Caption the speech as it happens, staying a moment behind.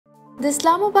The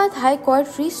Islamabad High Court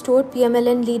restored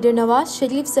PML-N leader Nawaz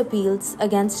Sharif's appeals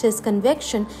against his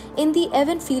conviction in the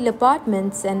Avenfield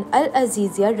Apartments and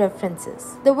Al-Azizia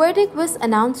references. The verdict was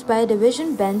announced by a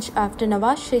division bench after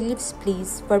Nawaz Sharif's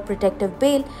pleas for protective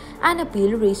bail and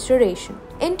appeal restoration.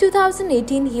 In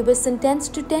 2018, he was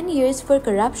sentenced to 10 years for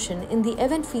corruption in the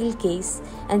Avenfield case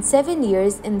and 7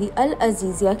 years in the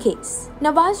Al-Azizia case.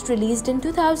 Nawaz, released in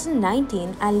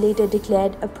 2019 and later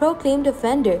declared a proclaimed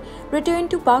offender, returned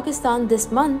to Pakistan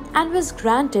this month and was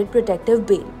granted protective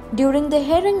bail. During the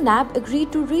hearing, NAB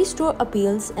agreed to restore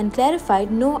appeals and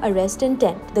clarified no arrest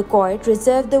intent. The court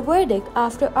reserved the verdict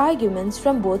after arguments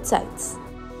from both sides.